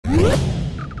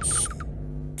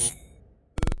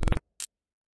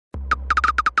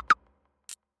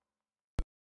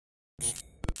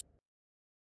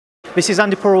This is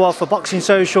Andi Purewal for Boxing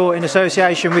Social in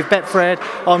association with Betfred.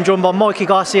 I'm joined by Mikey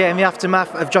Garcia in the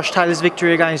aftermath of Josh Taylor's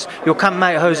victory against your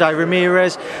campmate Jose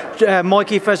Ramirez.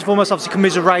 Mikey, first and foremost, obviously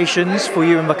commiserations for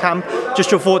you and the camp.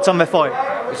 Just your thoughts on the fight?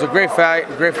 It's a great fight,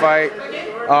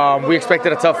 we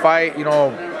expected a tough fight. You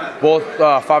know, both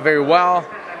fought very well.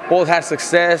 Both had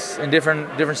success in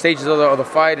different stages of the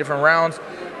fight, different rounds.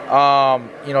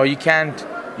 You know, you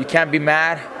can't be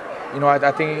mad. You know,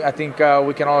 I think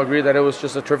we can all agree that it was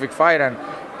just a terrific fight, and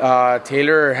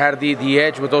Taylor had the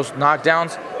edge with those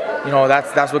knockdowns. You know,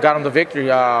 that's what got him the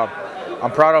victory.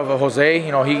 I'm proud of Jose.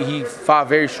 You know, he fought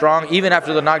very strong, even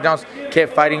after the knockdowns.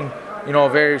 Kept fighting, you know,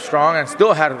 very strong, and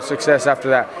still had success after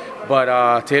that.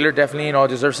 But Taylor definitely, you know,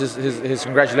 deserves his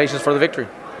congratulations for the victory.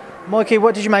 Mikey,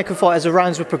 what did you make of the fight as the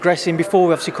rounds were progressing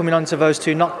before obviously coming on to those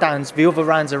two knockdowns, the other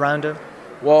rounds around him?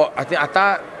 Well, I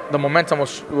thought the momentum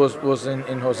was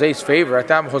in Jose's favor. I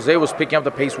thought Jose was picking up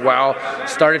the pace well,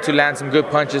 started to land some good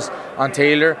punches on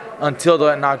Taylor until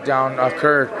the knockdown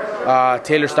occurred.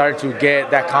 Taylor started to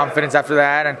get that confidence after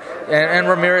that, and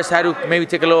Ramirez had to maybe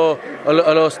take a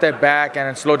little step back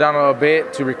and slow down a little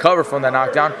bit to recover from that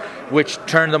knockdown, which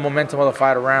turned the momentum of the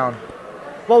fight around.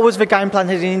 What was the game plan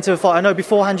heading into the fight? I know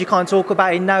beforehand you can't talk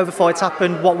about it. Now the fight's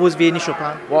happened. What was the initial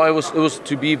plan? Well, it was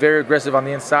to be very aggressive on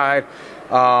the inside,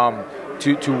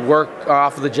 to work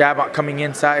off of the jab coming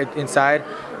inside,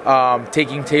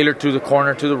 taking Taylor to the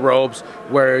corner, to the ropes,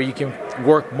 where you can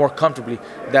work more comfortably.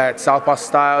 That southpaw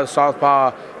style,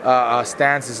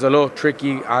 stance is a little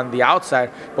tricky on the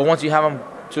outside, but once you have him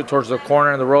towards the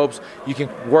corner and the ropes, you can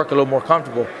work a little more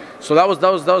comfortable. So that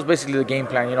was basically the game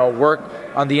plan. You know, work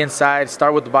on the inside,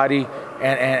 start with the body,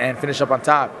 and finish up on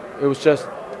top. It was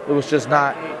just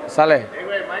not sale.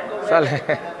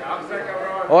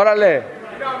 Orale.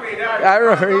 I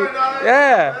remember.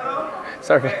 Yeah.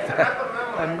 Sorry about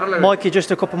that. Mikey, just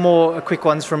a couple more quick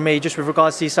ones from me, just with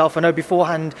regards to yourself. I know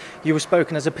beforehand you were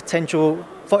spoken as a potential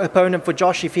opponent for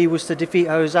Josh if he was to defeat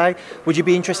Jose. Would you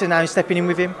be interested now in stepping in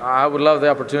with him? I would love the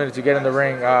opportunity to get in the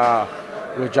ring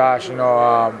with Josh. You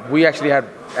know, we actually had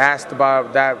asked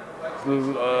about that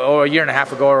a year and a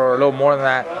half ago, or a little more than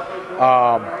that.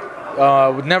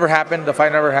 It never happened. The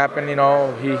fight never happened. You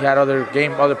know, he had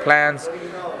other plans.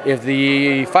 If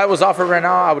the fight was offered right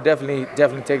now, I would definitely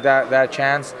take that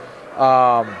chance.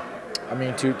 I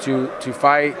mean, to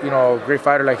fight, you know, a great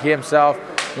fighter like he himself,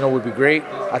 you know, would be great.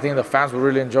 I think the fans would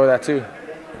really enjoy that too.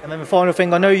 And then the final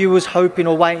thing, I know you was hoping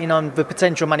or waiting on the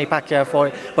potential Manny Pacquiao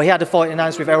fight, but he had a fight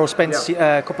announced with Errol Spence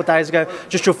a couple of days ago.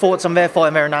 Just your thoughts on their fight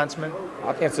and their announcement?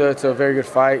 I think it's a very good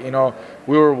fight. You know,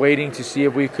 we were waiting to see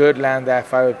if we could land that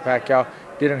fight with Pacquiao.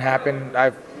 Didn't happen.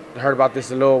 I've heard about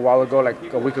this a little while ago,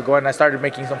 like a week ago, and I started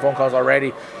making some phone calls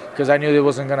already because I knew it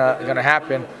wasn't gonna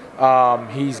happen.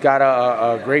 He's got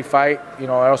a great fight. You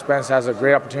know, Errol Spence has a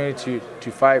great opportunity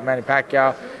to fight Manny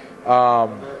Pacquiao.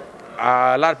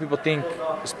 A lot of people think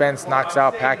Spence knocks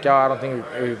out Pacquiao. I don't think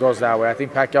it goes that way. I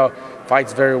think Pacquiao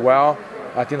fights very well.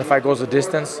 I think the fight goes the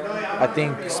distance. I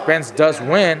think Spence does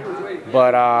win,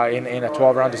 but in a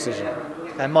 12-round decision.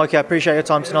 And Mikey, I appreciate your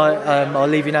time tonight. I'll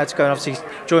leave you now to go and obviously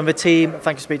join the team.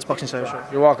 Thank you, Speed to Boxing Social.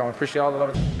 You're welcome. I appreciate all the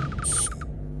love.